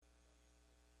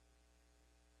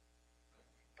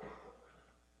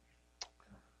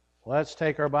Let's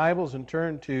take our Bibles and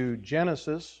turn to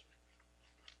Genesis.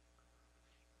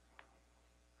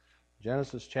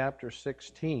 Genesis chapter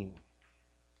 16.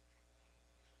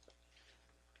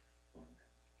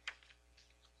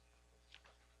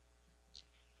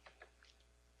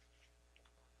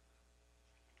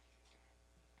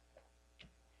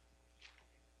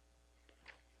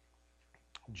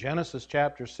 Genesis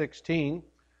chapter 16,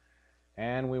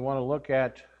 and we want to look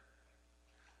at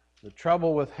the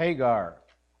trouble with Hagar.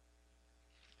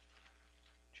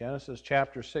 Genesis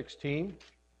chapter 16.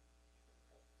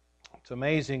 It's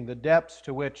amazing the depths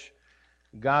to which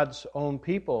God's own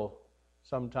people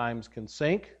sometimes can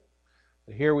sink.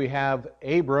 Here we have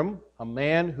Abram, a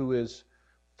man who is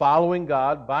following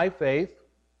God by faith.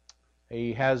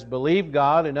 He has believed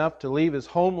God enough to leave his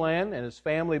homeland and his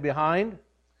family behind.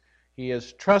 He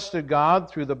has trusted God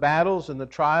through the battles and the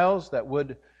trials that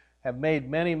would have made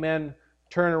many men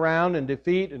turn around and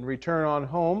defeat and return on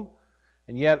home.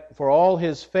 And yet, for all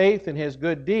his faith and his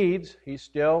good deeds, he's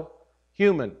still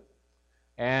human.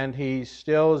 And he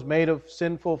still is made of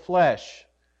sinful flesh.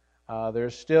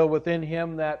 There's still within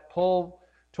him that pull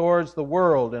towards the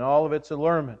world and all of its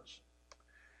allurements.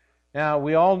 Now,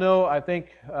 we all know, I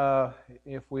think,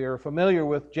 if we are familiar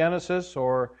with Genesis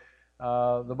or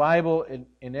the Bible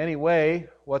in any way,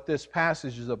 what this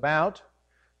passage is about.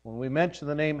 When we mention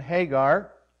the name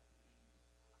Hagar,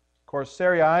 of course,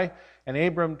 Sarai and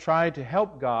Abram tried to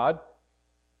help God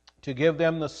to give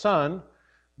them the son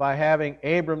by having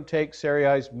Abram take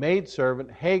Sarai's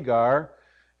maidservant Hagar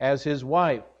as his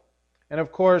wife. And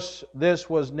of course, this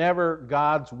was never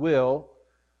God's will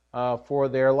for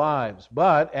their lives.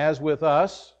 But as with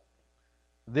us,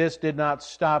 this did not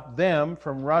stop them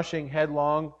from rushing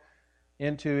headlong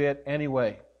into it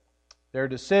anyway. Their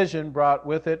decision brought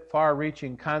with it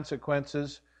far-reaching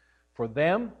consequences for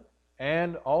them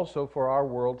and also for our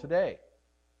world today.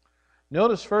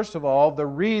 Notice, first of all, the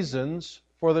reasons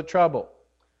for the trouble.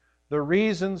 The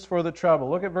reasons for the trouble.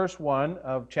 Look at verse 1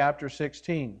 of chapter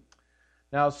 16.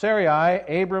 Now Sarai,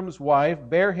 Abram's wife,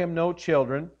 bare him no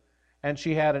children, and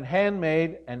she had an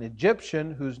handmaid, an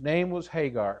Egyptian, whose name was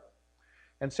Hagar.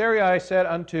 And Sarai said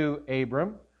unto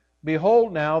Abram,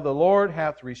 Behold, now the Lord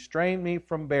hath restrained me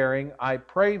from bearing. I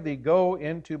pray thee, go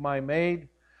into my maid,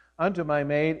 unto my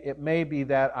maid. It may be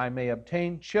that I may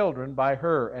obtain children by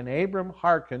her. And Abram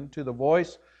hearkened to the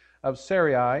voice of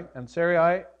Sarai. And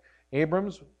Sarai,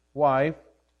 Abram's wife,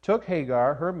 took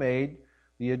Hagar, her maid,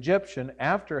 the Egyptian,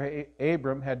 after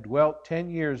Abram had dwelt 10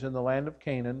 years in the land of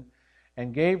Canaan,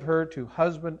 and gave her to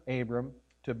husband Abram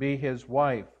to be his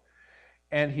wife.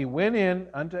 And he went in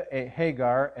unto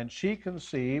Hagar, and she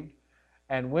conceived.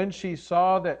 And when she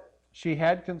saw that she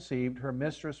had conceived, her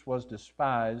mistress was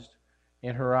despised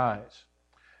in her eyes.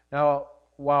 Now,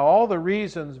 while all the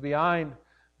reasons behind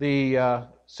the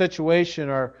situation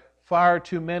are far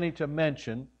too many to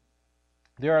mention,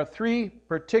 there are three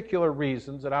particular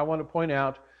reasons that I want to point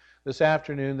out this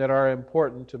afternoon that are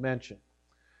important to mention.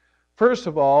 First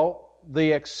of all,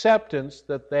 the acceptance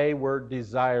that they were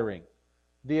desiring.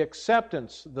 The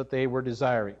acceptance that they were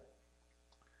desiring.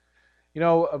 You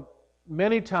know,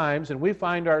 many times, and we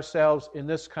find ourselves in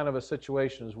this kind of a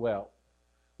situation as well,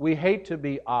 we hate to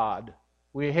be odd.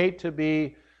 We hate to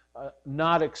be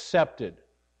not accepted.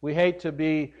 We hate to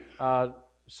be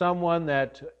someone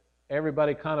that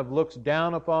everybody kind of looks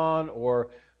down upon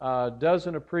or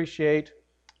doesn't appreciate.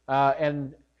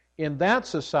 And in that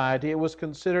society, it was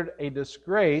considered a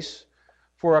disgrace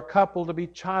for a couple to be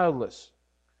childless.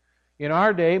 In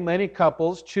our day, many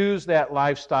couples choose that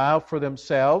lifestyle for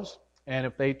themselves, and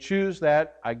if they choose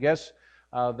that, I guess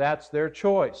that's their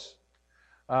choice.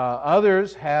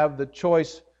 Others have the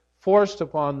choice forced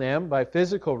upon them by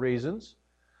physical reasons.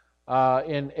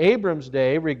 In Abram's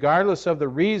day, regardless of the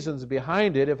reasons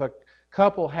behind it, if a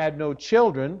couple had no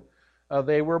children,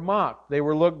 they were mocked. They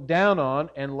were looked down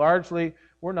on and largely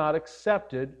were not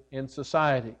accepted in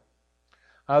society.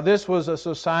 This was a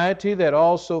society that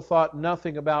also thought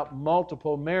nothing about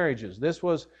multiple marriages. This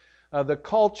was the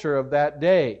culture of that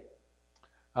day.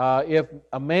 If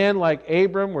a man like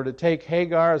Abram were to take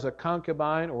Hagar as a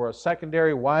concubine or a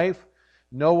secondary wife,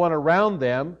 no one around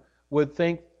them would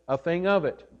think a thing of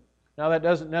it. Now, that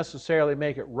doesn't necessarily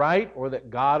make it right or that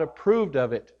God approved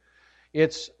of it.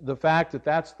 It's the fact that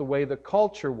that's the way the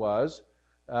culture was.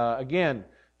 Again,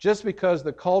 just because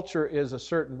the culture is a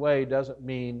certain way doesn't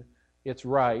mean it's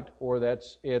right or that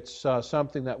it's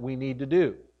something that we need to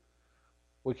do.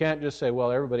 We can't just say,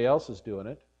 well, everybody else is doing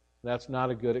it. That's not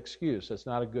a good excuse. That's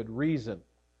not a good reason.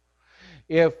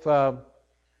 If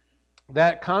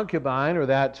that concubine or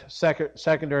that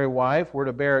secondary wife were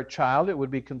to bear a child, it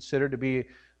would be considered to be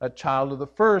a child of the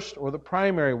first or the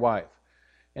primary wife.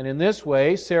 And in this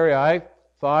way, Sarai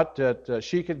thought that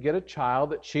she could get a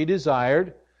child that she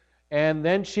desired, and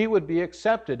then she would be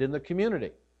accepted in the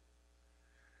community.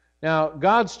 Now,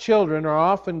 God's children are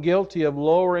often guilty of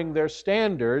lowering their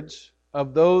standards to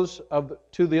those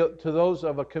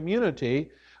of a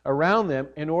community around them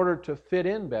in order to fit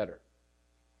in better.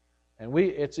 And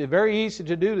it's very easy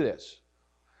to do this.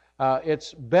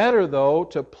 It's better, though,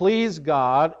 to please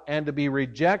God and to be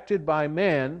rejected by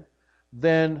men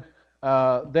than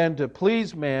to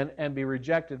please men and be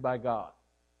rejected by God.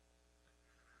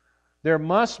 There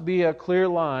must be a clear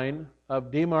line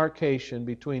of demarcation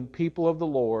between people of the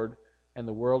Lord and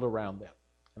the world around them.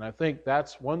 And I think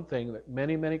that's one thing that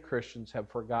many, many Christians have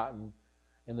forgotten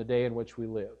in the day in which we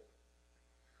live.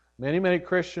 Many, many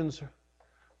Christians,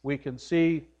 we can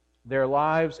see their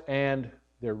lives, and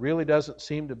there really doesn't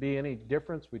seem to be any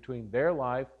difference between their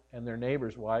life and their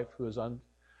neighbor's wife who is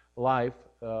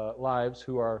lives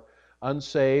who are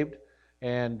unsaved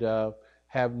and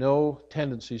have no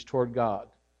tendencies toward God.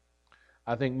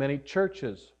 I think many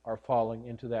churches are falling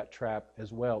into that trap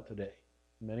as well today.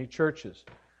 Many churches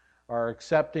are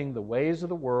accepting the ways of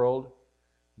the world,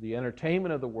 the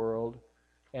entertainment of the world,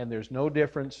 and there's no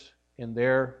difference in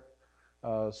their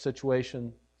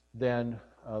situation than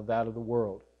that of the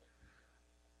world.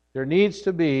 There needs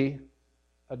to be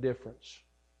a difference.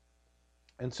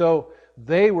 And so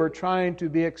they were trying to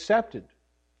be accepted.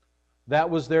 That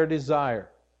was their desire.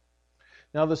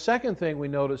 Now, the second thing we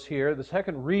notice here, the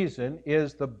second reason,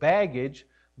 is the baggage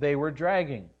they were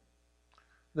dragging.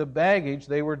 The baggage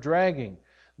they were dragging.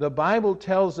 The Bible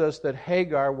tells us that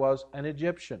Hagar was an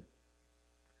Egyptian.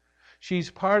 She's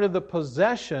part of the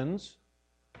possessions,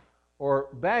 or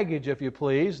baggage, if you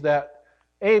please, that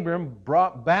Abram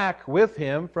brought back with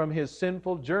him from his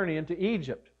sinful journey into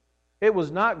Egypt. It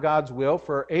was not God's will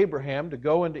for Abraham to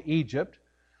go into Egypt.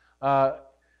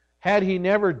 Had he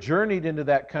never journeyed into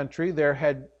that country,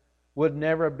 would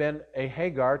never have been a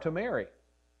Hagar to marry.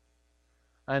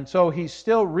 And so he's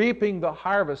still reaping the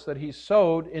harvest that he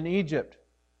sowed in Egypt.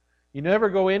 You never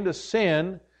go into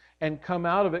sin and come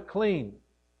out of it clean.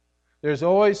 There's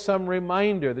always some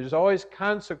reminder. There's always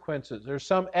consequences. There's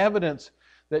some evidence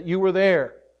that you were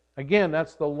there. Again,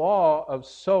 that's the law of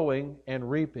sowing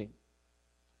and reaping.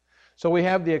 So we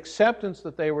have the acceptance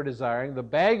that they were desiring, the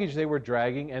baggage they were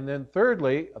dragging, and then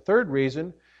thirdly, a third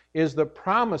reason, is the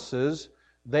promises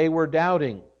they were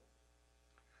doubting.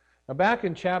 Now back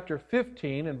in chapter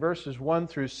 15, in verses 1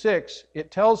 through 6, it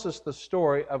tells us the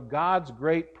story of God's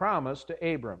great promise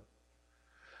to Abram.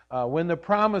 When the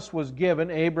promise was given,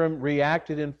 Abram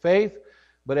reacted in faith,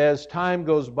 but as time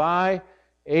goes by,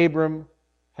 Abram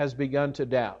has begun to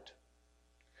doubt.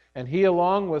 And he,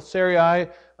 along with Sarai,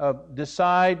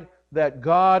 decide that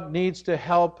God needs to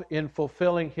help in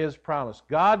fulfilling His promise.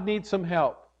 God needs some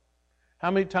help.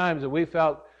 How many times have we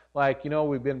felt like,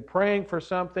 we've been praying for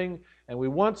something and we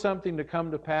want something to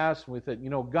come to pass, and we think,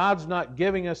 God's not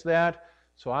giving us that,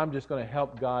 so I'm just going to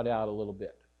help God out a little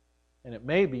bit. And it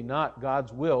may be not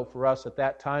God's will for us at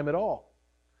that time at all.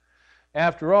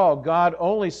 After all, God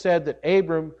only said that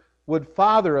Abram would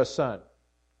father a son.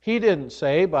 He didn't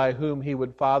say by whom he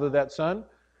would father that son.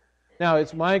 Now,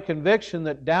 it's my conviction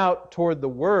that doubt toward the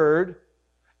Word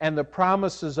and the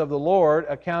promises of the Lord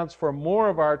accounts for more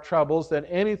of our troubles than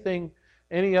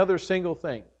any other single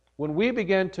thing. When we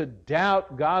begin to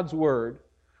doubt God's Word,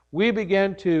 we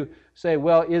begin to say,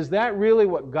 well, is that really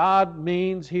what God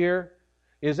means here?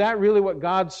 Is that really what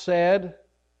God said?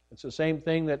 It's the same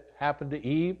thing that happened to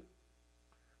Eve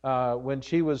when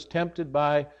she was tempted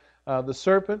by the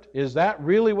serpent. Is that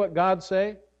really what God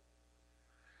say?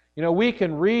 We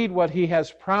can read what He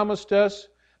has promised us,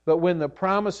 but when the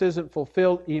promise isn't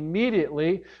fulfilled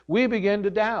immediately, we begin to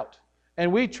doubt.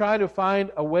 And we try to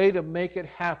find a way to make it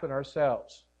happen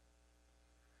ourselves.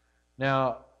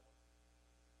 Now,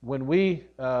 when we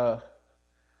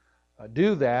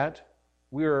do that,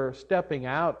 we are stepping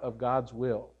out of God's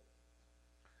will.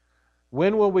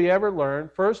 When will we ever learn,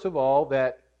 first of all,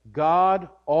 that God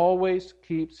always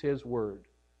keeps His word?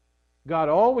 God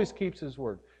always keeps His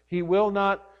word. He will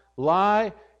not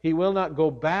lie. He will not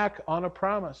go back on a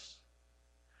promise.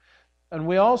 And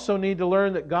we also need to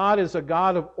learn that God is a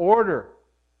God of order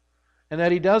and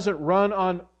that He doesn't run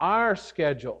on our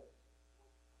schedule.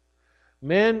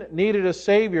 Men needed a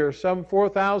Savior some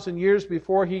 4,000 years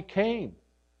before He came.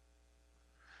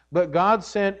 But God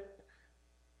sent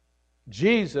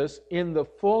Jesus in the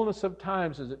fullness of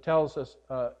times, as it tells us,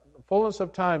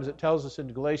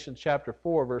 in Galatians chapter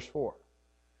 4, verse 4.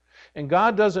 And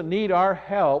God doesn't need our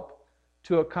help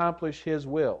to accomplish His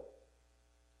will.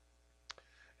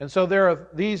 And so there are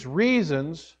these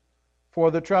reasons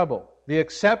for the trouble. The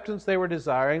acceptance they were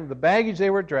desiring, the baggage they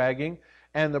were dragging,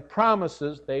 and the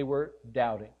promises they were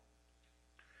doubting.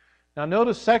 Now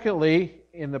notice secondly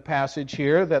in the passage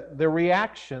here that the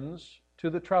reactions to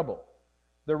the trouble.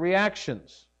 The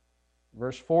reactions.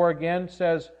 Verse 4 again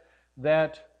says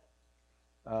that,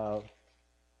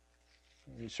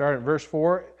 we start in verse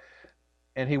 4,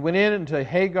 and he went in into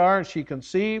Hagar, and she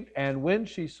conceived, and when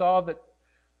she saw that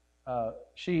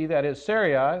she, that is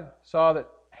Sarai, saw that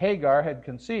Hagar had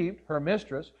conceived, her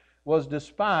mistress, was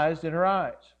despised in her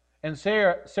eyes. And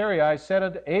Sarai said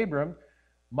unto Abram,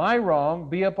 My wrong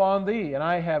be upon thee, and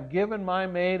I have given my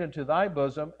maid into thy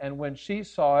bosom. And when she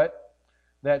saw it,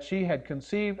 that she had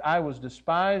conceived, I was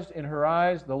despised in her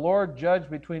eyes. The Lord judge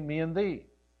between me and thee.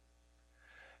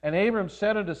 And Abram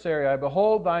said unto Sarai,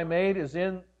 Behold, thy maid is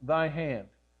in thy hand.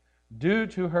 Do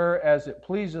to her as it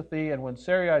pleaseth thee. And when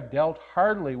Sarai dealt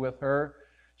hardly with her,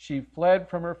 she fled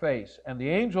from her face. And the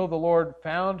angel of the Lord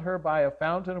found her by a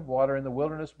fountain of water in the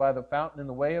wilderness, by the fountain in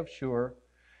the way of Shur.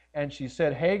 And she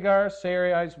said, Hagar,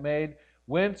 Sarai's maid,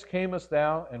 whence camest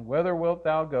thou, and whither wilt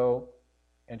thou go?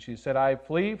 And she said, I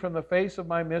flee from the face of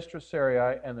my mistress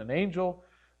Sarai. And the angel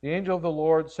of the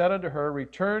Lord said unto her,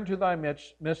 Return to thy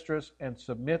mistress, and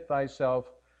submit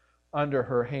thyself under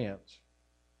her hands.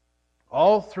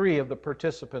 All three of the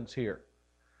participants here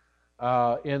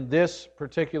in this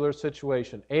particular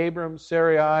situation, Abram,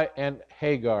 Sarai, and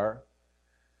Hagar,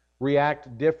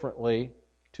 react differently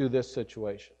to this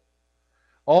situation.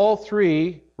 All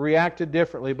three reacted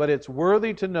differently, but it's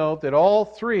worthy to note that all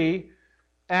three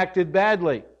acted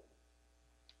badly.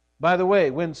 By the way,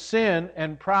 when sin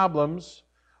and problems,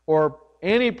 or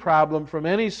any problem from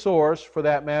any source for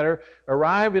that matter,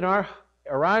 arrives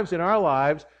in our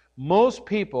lives, most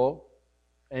people,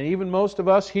 and even most of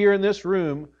us here in this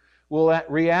room, will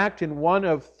react in one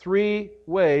of three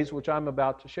ways, which I'm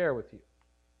about to share with you.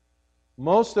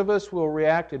 Most of us will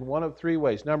react in one of three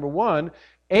ways. Number one,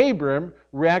 Abram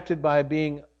reacted by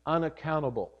being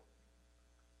unaccountable.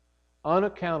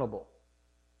 Unaccountable.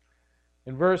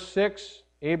 In verse 6,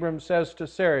 Abram says to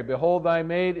Sarai, Behold, thy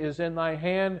maid is in thy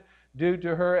hand, do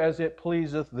to her as it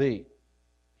pleaseth thee.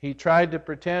 He tried to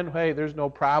pretend, hey, there's no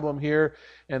problem here,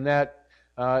 and that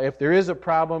if there is a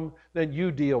problem, then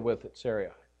you deal with it, Sarai.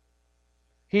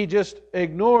 He just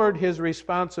ignored his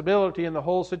responsibility in the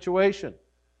whole situation.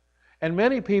 And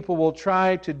many people will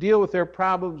try to deal with their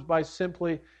problems by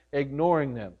simply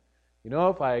ignoring them. You know,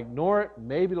 if I ignore it,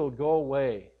 maybe it'll go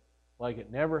away like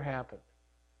it never happened.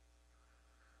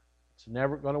 It's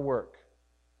never going to work.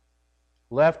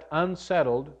 Left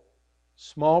unsettled,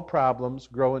 small problems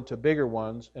grow into bigger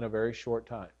ones in a very short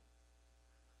time.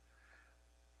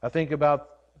 I think about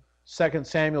 2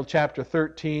 Samuel chapter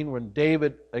 13 when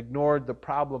David ignored the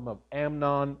problem of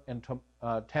Amnon and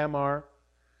Tamar,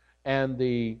 and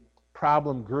the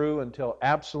problem grew until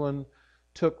Absalom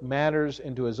took matters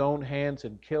into his own hands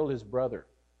and killed his brother.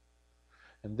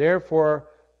 And therefore,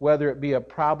 whether it be a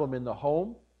problem in the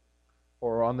home,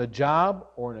 or on the job,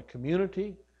 or in a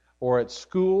community, or at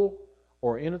school,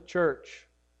 or in a church,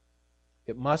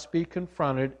 it must be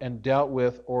confronted and dealt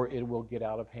with, or it will get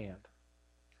out of hand.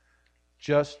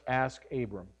 Just ask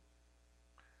Abram.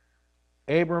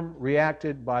 Abram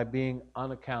reacted by being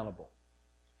unaccountable.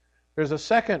 There's a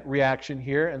second reaction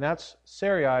here, and that's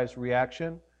Sarai's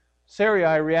reaction.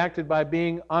 Sarai reacted by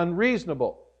being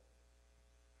unreasonable.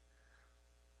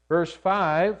 Verse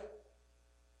 5,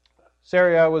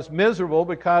 Sarai was miserable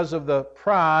because of the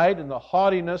pride and the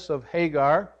haughtiness of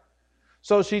Hagar,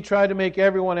 so she tried to make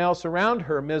everyone else around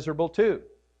her miserable too.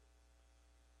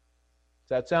 Does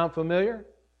that sound familiar?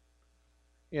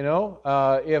 You know,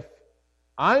 if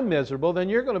I'm miserable, then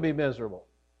you're going to be miserable.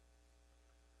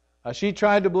 She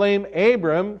tried to blame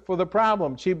Abram for the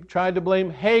problem. She tried to blame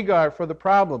Hagar for the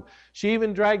problem. She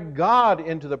even dragged God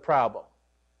into the problem.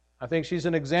 I think she's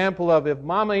an example of if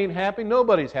Mama ain't happy,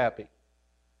 nobody's happy.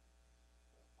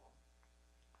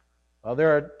 Well,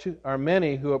 there are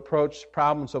many who approach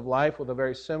problems of life with a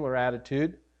very similar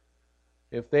attitude.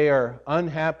 If they are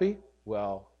unhappy,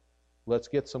 well, let's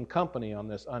get some company on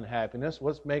this unhappiness.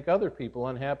 Let's make other people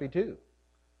unhappy too.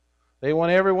 They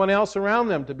want everyone else around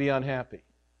them to be unhappy.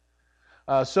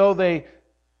 So they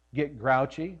get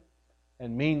grouchy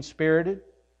and mean-spirited,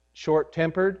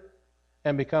 short-tempered,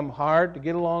 and become hard to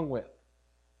get along with.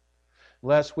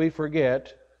 Lest we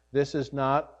forget, this is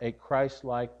not a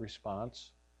Christ-like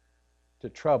response to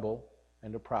trouble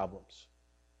and to problems.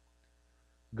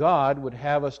 God would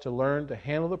have us to learn to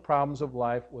handle the problems of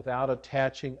life without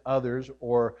attaching others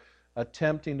or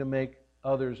attempting to make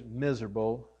others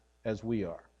miserable as we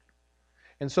are.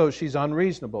 And so she's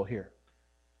unreasonable here.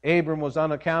 Abram was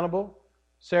unaccountable.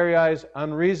 Sarai is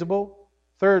unreasonable.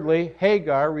 Thirdly,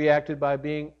 Hagar reacted by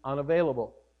being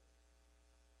unavailable.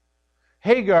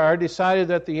 Hagar decided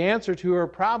that the answer to her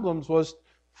problems was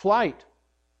flight.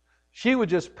 She would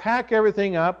just pack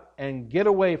everything up and get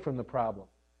away from the problem.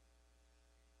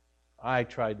 I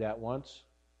tried that once.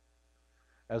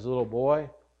 As a little boy,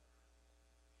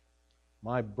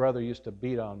 my brother used to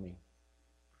beat on me.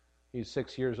 He's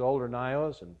 6 years older than I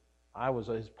was, and I was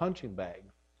his punching bag.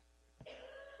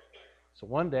 So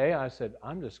one day I said,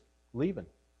 I'm just leaving.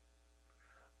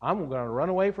 I'm going to run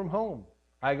away from home.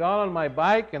 I got on my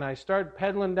bike and I started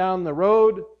pedaling down the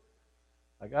road.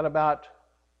 I got about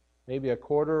maybe a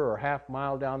quarter or half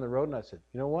mile down the road, and I said,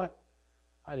 you know what?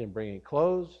 I didn't bring any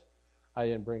clothes. I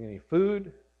didn't bring any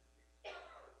food.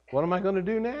 What am I going to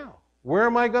do now? Where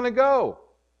am I going to go?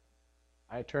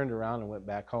 I turned around and went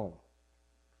back home.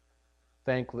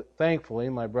 Thankfully,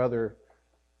 my brother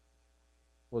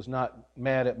was not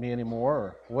mad at me anymore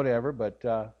or whatever, but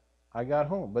I got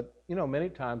home. But, you know, many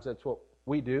times that's what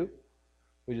we do.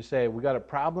 We just say, we got a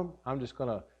problem, I'm just going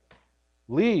to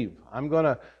leave. I'm going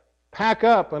to pack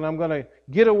up and I'm going to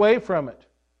get away from it.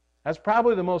 That's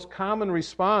probably the most common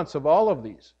response of all of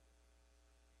these.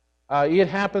 It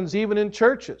happens even in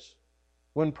churches.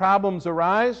 When problems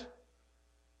arise,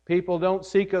 people don't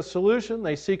seek a solution,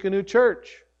 they seek a new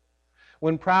church.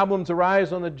 When problems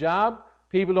arise on the job,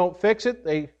 people don't fix it,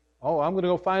 I'm going to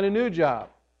go find a new job.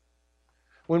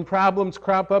 When problems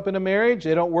crop up in a marriage,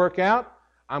 they don't work out,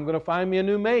 I'm going to find me a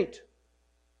new mate.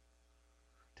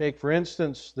 Take, for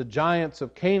instance, the giants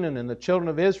of Canaan and the children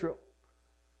of Israel.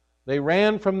 They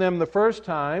ran from them the first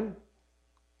time,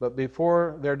 but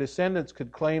before their descendants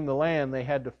could claim the land, they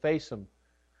had to face them.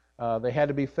 They had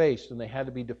to be faced and they had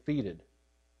to be defeated.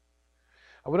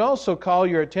 I would also call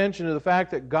your attention to the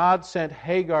fact that God sent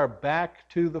Hagar back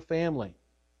to the family.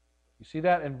 You see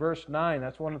that in verse 9.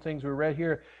 That's one of the things we read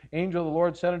here. Angel of the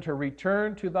Lord said unto her,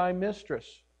 return to thy mistress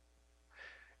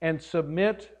and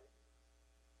submit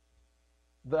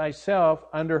thyself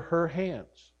under her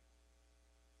hands.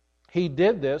 He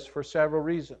did this for several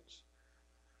reasons.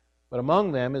 But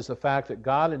among them is the fact that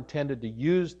God intended to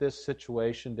use this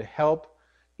situation to help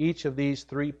each of these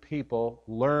three people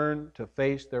learn to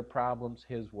face their problems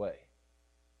His way.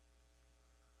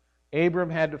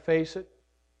 Abram had to face it.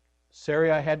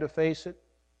 Sarai had to face it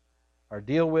or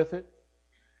deal with it.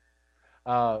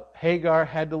 Hagar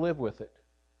had to live with it.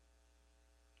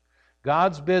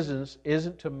 God's business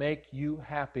isn't to make you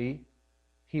happy.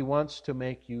 He wants to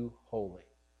make you holy.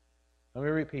 Let me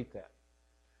repeat that.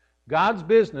 God's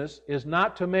business is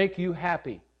not to make you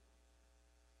happy.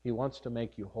 He wants to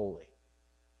make you holy.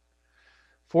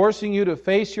 Forcing you to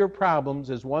face your problems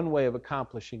is one way of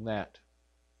accomplishing that.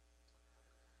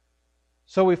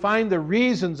 So we find the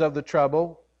reasons of the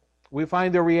trouble, we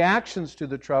find the reactions to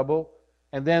the trouble,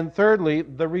 and then thirdly,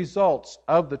 the results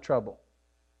of the trouble.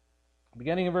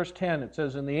 Beginning in verse 10, it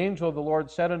says, and the angel of the Lord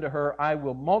said unto her, I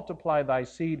will multiply thy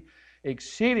seed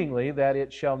exceedingly, that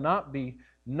it shall not be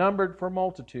numbered for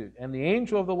multitude. And the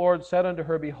angel of the Lord said unto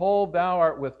her, behold, thou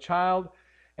art with child,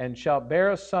 and shalt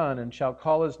bear a son, and shalt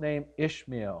call his name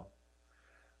Ishmael,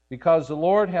 because the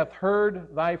Lord hath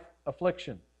heard thy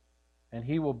affliction, and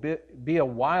he will be a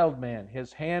wild man.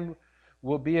 His hand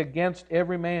will be against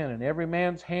every man, and every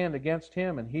man's hand against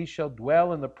him, and he shall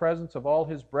dwell in the presence of all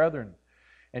his brethren.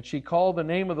 And she called the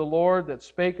name of the Lord that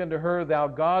spake unto her, Thou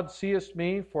God seest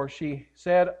me, for she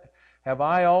said, Have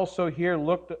I also here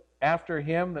looked after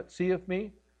him that seeth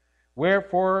me?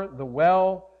 Wherefore the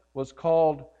well was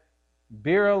called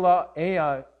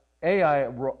Beer-la-Ai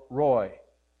Roi.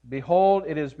 Behold,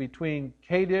 it is between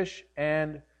Kadesh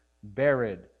and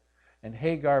Bered. And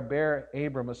Hagar bare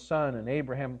Abram a son, and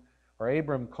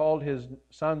Abram called his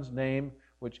son's name,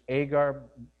 which Hagar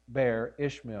bare,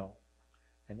 Ishmael.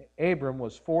 And Abram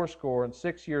was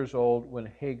 86 years old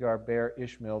when Hagar bare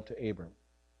Ishmael to Abram.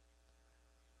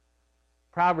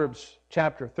 Proverbs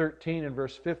chapter 13 and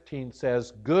verse 15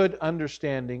 says, Good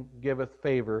understanding giveth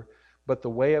favor, but the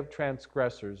way of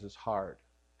transgressors is hard.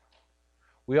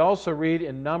 We also read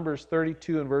in Numbers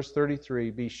 32 and verse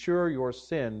 33, Be sure your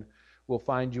sin will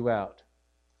find you out.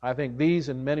 I think these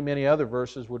and many, many other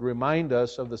verses would remind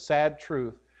us of the sad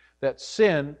truth that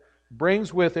sin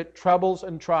brings with it troubles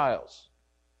and trials.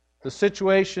 The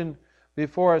situation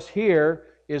before us here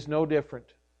is no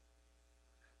different.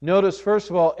 Notice,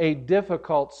 first of all, a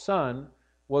difficult son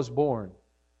was born.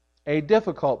 A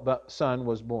difficult son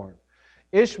was born.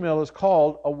 Ishmael is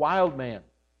called a wild man.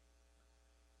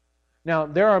 Now,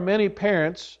 there are many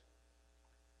parents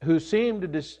who seem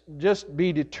to just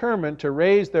be determined to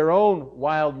raise their own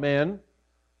wild men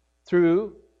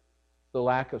through the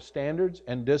lack of standards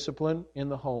and discipline in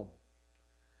the home.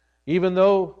 Even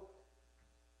though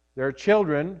their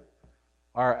children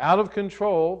are out of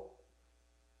control,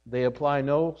 they apply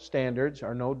no standards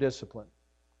or no discipline.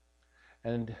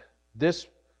 And this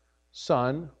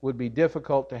son would be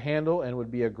difficult to handle and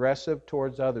would be aggressive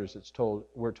towards others,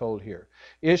 we're told here.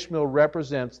 Ishmael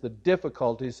represents the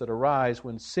difficulties that arise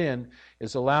when sin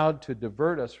is allowed to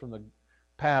divert us from the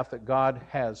path that God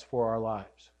has for our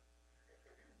lives.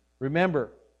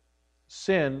 Remember,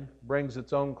 sin brings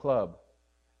its own club.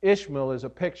 Ishmael is a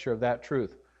picture of that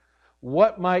truth.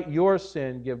 What might your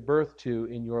sin give birth to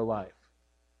in your life?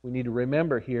 We need to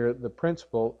remember here the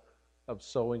principle of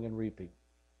sowing and reaping.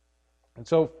 And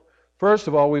so, first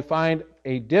of all, we find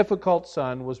a difficult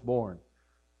son was born.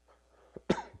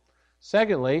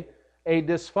 Secondly, a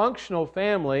dysfunctional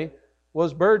family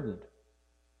was burdened.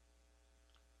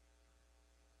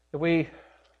 If we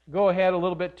go ahead a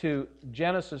little bit to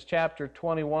Genesis chapter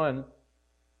 21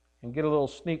 and get a little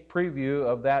sneak preview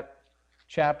of that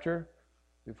chapter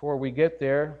before we get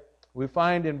there, we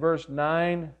find in verse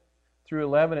 9 through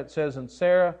 11 it says, "And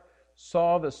Sarah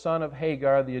saw the son of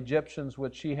Hagar, the Egyptians,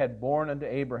 which she had borne unto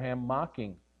Abraham,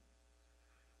 mocking.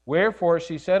 Wherefore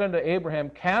she said unto Abraham,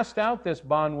 Cast out this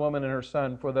bondwoman and her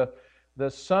son, for the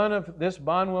son of this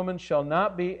bondwoman shall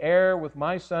not be heir with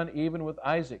my son, even with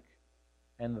Isaac.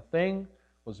 And the thing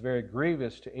was very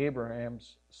grievous to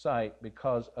Abraham's sight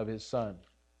because of his son."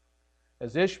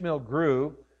 As Ishmael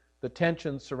grew, the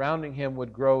tension surrounding him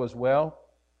would grow as well.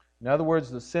 In other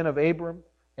words, the sin of Abram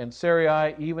and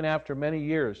Sarai, even after many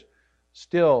years,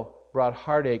 still brought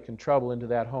heartache and trouble into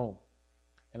that home.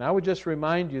 And I would just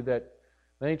remind you that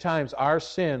many times our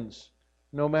sins,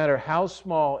 no matter how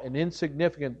small and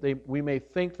insignificant we may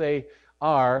think they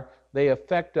are, they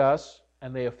affect us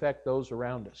and they affect those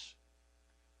around us.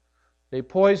 They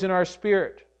poison our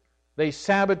spirit. They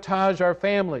sabotage our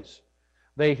families.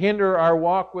 They hinder our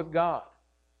walk with God.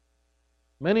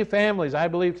 Many families, I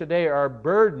believe today, are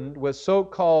burdened with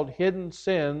so-called hidden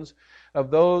sins of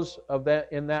those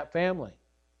in that family.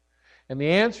 And the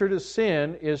answer to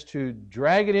sin is to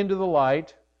drag it into the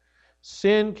light.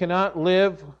 Sin cannot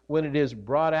live when it is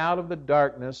brought out of the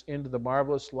darkness into the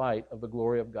marvelous light of the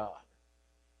glory of God.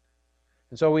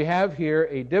 And so we have here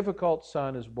a difficult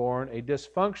son is born, a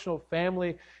dysfunctional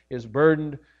family is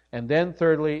burdened, and then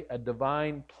thirdly, a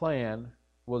divine plan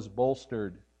was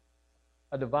bolstered.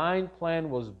 A divine plan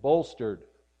was bolstered.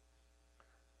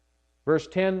 Verse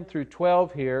 10 through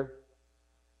 12 here,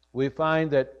 we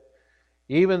find that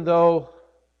even though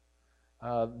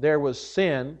there was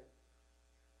sin,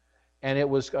 and it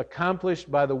was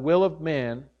accomplished by the will of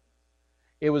man,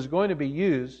 it was going to be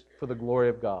used for the glory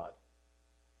of God.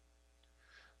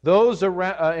 Those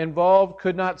involved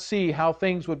could not see how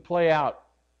things would play out.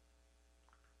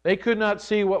 They could not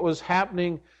see what was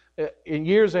happening in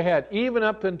years ahead, even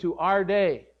up into our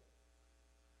day.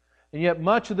 And yet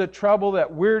much of the trouble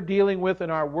that we're dealing with in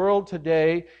our world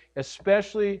today,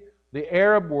 especially the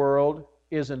Arab world,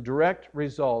 is a direct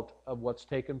result of what's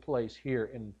taken place here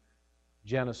in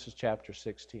Genesis chapter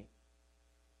 16.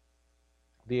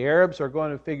 The Arabs are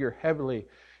going to figure heavily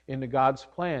into God's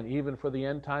plan, even for the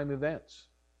end time events.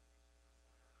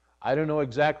 I don't know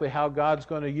exactly how God's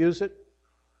going to use it,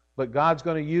 but God's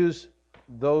going to use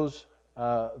those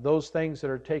things that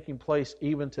are taking place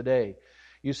even today.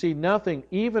 You see, nothing,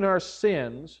 even our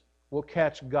sins, will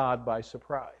catch God by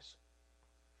surprise.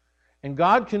 And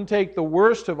God can take the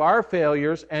worst of our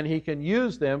failures and He can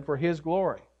use them for His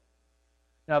glory.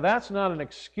 Now, that's not an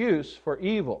excuse for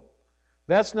evil.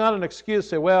 That's not an excuse to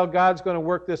say, well, God's going to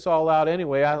work this all out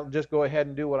anyway. I'll just go ahead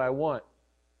and do what I want.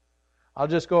 I'll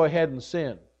just go ahead and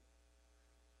sin.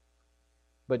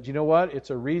 But you know what? It's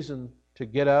a reason to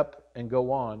get up and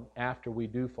go on after we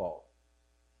do fall.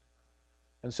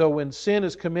 And so when sin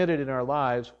is committed in our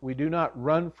lives, we do not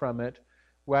run from it.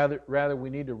 Rather, we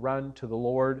need to run to the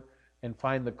Lord and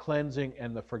find the cleansing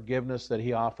and the forgiveness that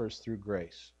He offers through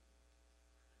grace.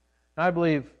 And I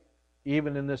believe,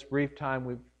 even in this brief time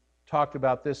we've talked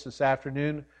about this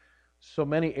afternoon, so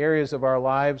many areas of our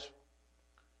lives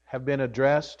have been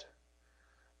addressed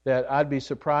that I'd be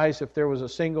surprised if there was a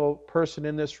single person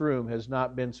in this room has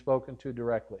not been spoken to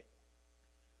directly.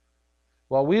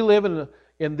 While we live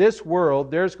in this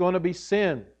world, there's going to be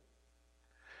sin.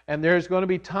 And there's going to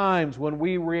be times when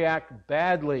we react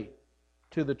badly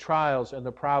to the trials and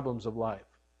the problems of life.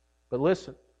 But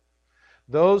listen,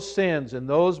 those sins and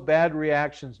those bad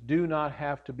reactions do not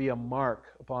have to be a mark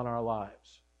upon our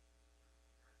lives.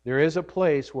 There is a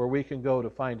place where we can go to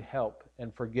find help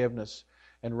and forgiveness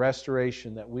and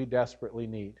restoration that we desperately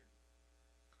need.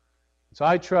 So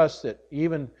I trust that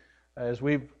even as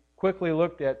we've quickly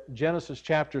looked at Genesis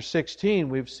chapter 16,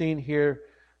 we've seen here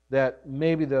that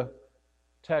maybe the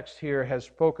text here has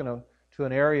spoken to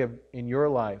an area in your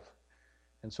life.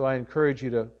 And so I encourage you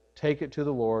to take it to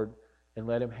the Lord and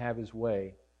let Him have His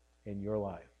way in your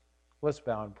life. Let's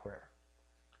bow in prayer.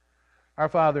 Our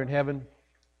Father in heaven,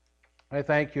 I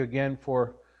thank you again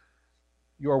for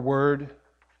your word.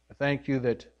 I thank you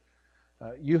that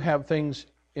you have things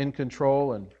in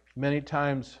control, and many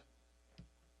times,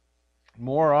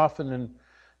 more often than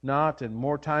not, and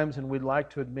more times than we'd like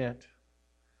to admit,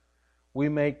 we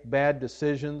make bad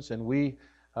decisions, and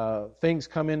things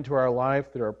come into our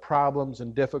life that are problems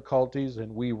and difficulties,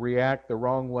 and we react the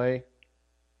wrong way.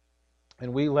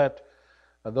 And we let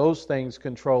those things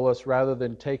control us rather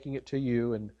than taking it to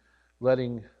you and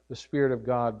letting the Spirit of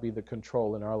God be the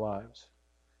control in our lives.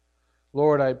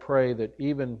 Lord, I pray that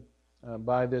even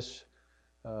by this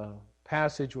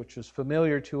passage, which is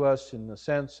familiar to us in the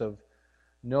sense of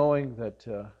knowing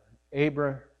that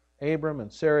Abram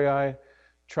and Sarai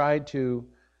tried to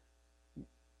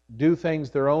do things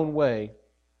their own way,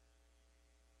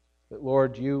 that,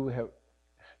 Lord, you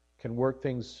can work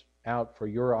things out for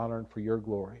your honor and for your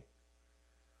glory.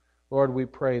 Lord, we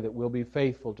pray that we'll be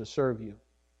faithful to serve you.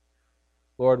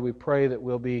 Lord, we pray that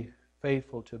we'll be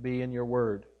faithful to be in your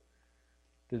word,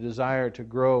 to desire to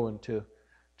grow and to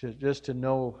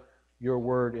know your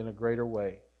word in a greater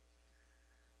way.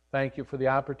 Thank you for the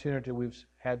opportunity we've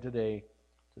had today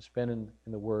to spend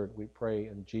in the word. We pray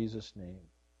in Jesus' name.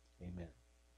 Amen.